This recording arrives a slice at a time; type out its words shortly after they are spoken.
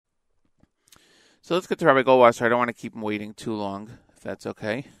So let's get to Rabbi Goldwasser. I don't want to keep him waiting too long, if that's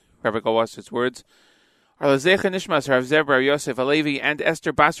okay. Rabbi Goldwasser's words are Lezecha Nishmas, Rav Zev, Rabbi Yosef Alevi, and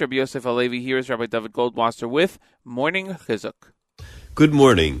Esther Bas, Rabbi Yosef Alevi. Here is Rabbi David Goldwasser with Morning Chizuk. Good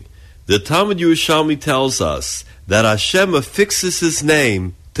morning. The Talmud Yerushalmi tells us that Hashem affixes His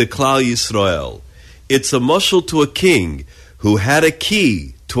name to Klal Yisrael. It's a mashal to a king who had a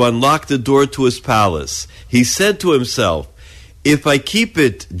key to unlock the door to his palace. He said to himself, if I keep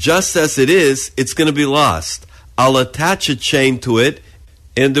it just as it is, it's going to be lost. I'll attach a chain to it,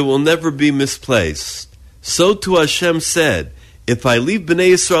 and it will never be misplaced. So too Hashem said, if I leave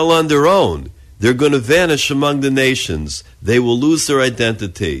Bnei Yisrael on their own, they're going to vanish among the nations. They will lose their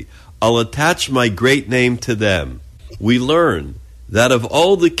identity. I'll attach my great name to them. We learn that of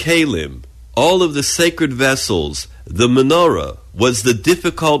all the kelim, all of the sacred vessels, the menorah was the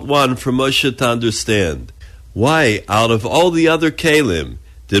difficult one for Moshe to understand. Why, out of all the other kelim,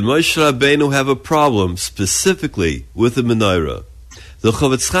 did Moshe Rabbeinu have a problem specifically with the menorah? The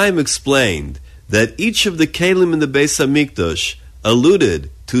Chavetz Chaim explained that each of the kelim in the Beis HaMikdash alluded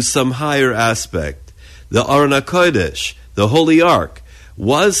to some higher aspect. The Aron HaKodesh, the Holy Ark,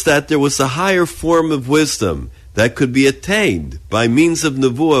 was that there was a higher form of wisdom that could be attained by means of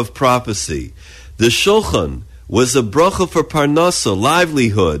nevuah, of prophecy. The Shulchan was a bracha for parnasa,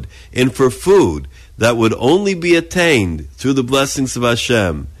 livelihood, and for food that would only be attained through the blessings of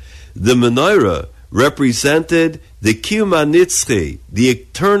Hashem. The menorah represented the Kiyum HaNitzchi, the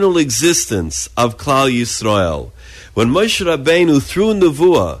eternal existence of Klal Yisrael. When Moshe Rabbeinu, through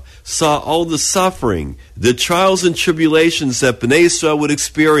nevuah, saw all the suffering, the trials and tribulations that Bnei Yisrael would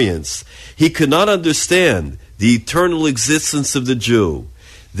experience, he could not understand the eternal existence of the Jew.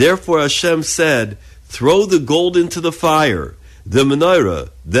 Therefore Hashem said, throw the gold into the fire. The menorah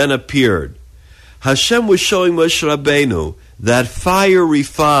then appeared. Hashem was showing Moshe Rabbeinu that fire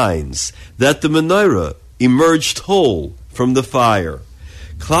refines, that the menorah emerged whole from the fire.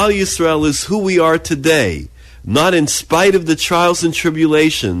 Klal Yisrael is who we are today, not in spite of the trials and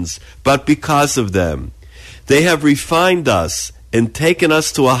tribulations, but because of them. They have refined us and taken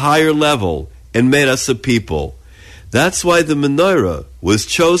us to a higher level and made us a people. That's why the menorah was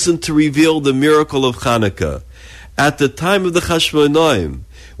chosen to reveal the miracle of Hanukkah. At the time of the Chashmonaim,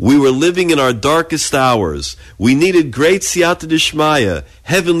 we were living in our darkest hours. We needed great siyata d'shmaya,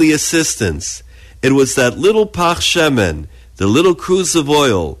 heavenly assistance. It was that little pach shemen, the little cruse of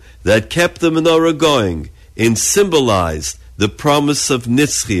oil, that kept the menorah going and symbolized the promise of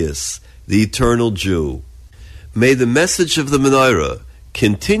Nitzchias, the eternal Jew. May the message of the menorah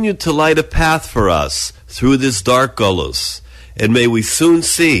continue to light a path for us through this dark golus, and may we soon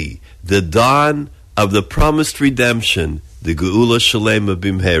see the dawn of the promised redemption, the Geula Shalema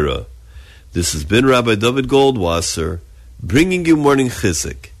Bimhera. This has been Rabbi David Goldwasser, bringing you Morning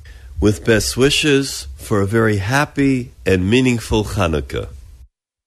Chizuk, with best wishes for a very happy and meaningful Hanukkah.